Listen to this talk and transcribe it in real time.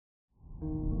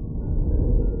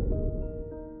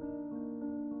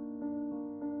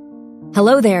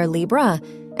Hello there, Libra,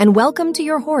 and welcome to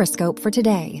your horoscope for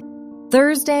today,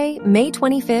 Thursday, May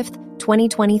 25th,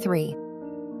 2023.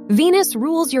 Venus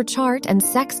rules your chart and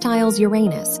sextiles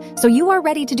Uranus, so you are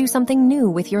ready to do something new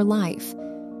with your life.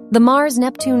 The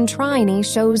Mars-Neptune trine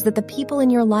shows that the people in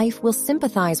your life will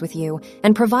sympathize with you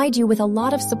and provide you with a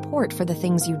lot of support for the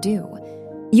things you do.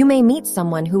 You may meet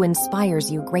someone who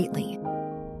inspires you greatly.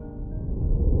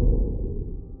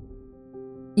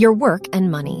 Your work and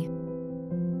money.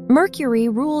 Mercury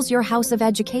rules your house of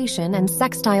education and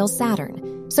sextiles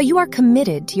Saturn, so you are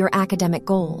committed to your academic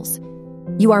goals.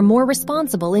 You are more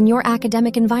responsible in your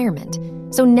academic environment,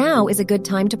 so now is a good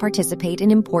time to participate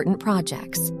in important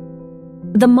projects.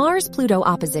 The Mars-Pluto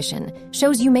opposition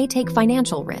shows you may take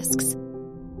financial risks.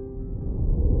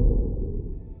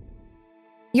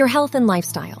 Your health and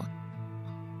lifestyle.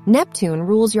 Neptune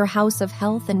rules your house of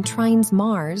health and trines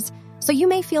Mars, so you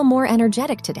may feel more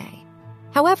energetic today.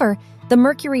 However, the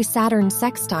Mercury-Saturn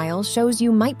sextile shows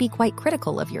you might be quite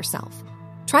critical of yourself.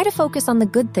 Try to focus on the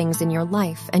good things in your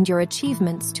life and your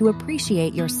achievements to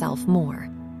appreciate yourself more.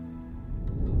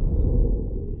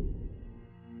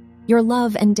 Your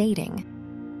love and dating.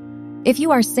 If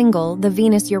you are single, the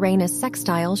Venus-Uranus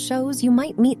sextile shows you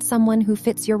might meet someone who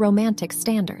fits your romantic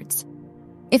standards.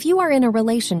 If you are in a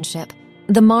relationship,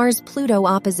 the Mars-Pluto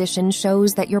opposition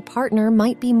shows that your partner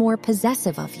might be more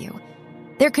possessive of you.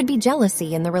 There could be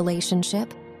jealousy in the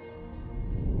relationship.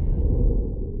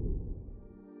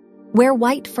 Wear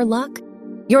white for luck.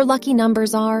 Your lucky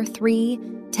numbers are 3,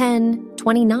 10,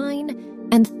 29,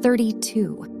 and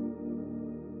 32.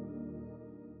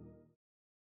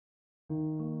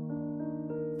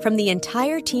 From the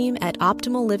entire team at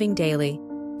Optimal Living Daily,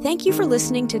 thank you for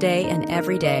listening today and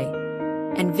every day.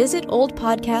 And visit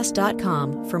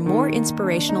oldpodcast.com for more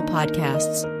inspirational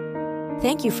podcasts.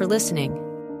 Thank you for listening.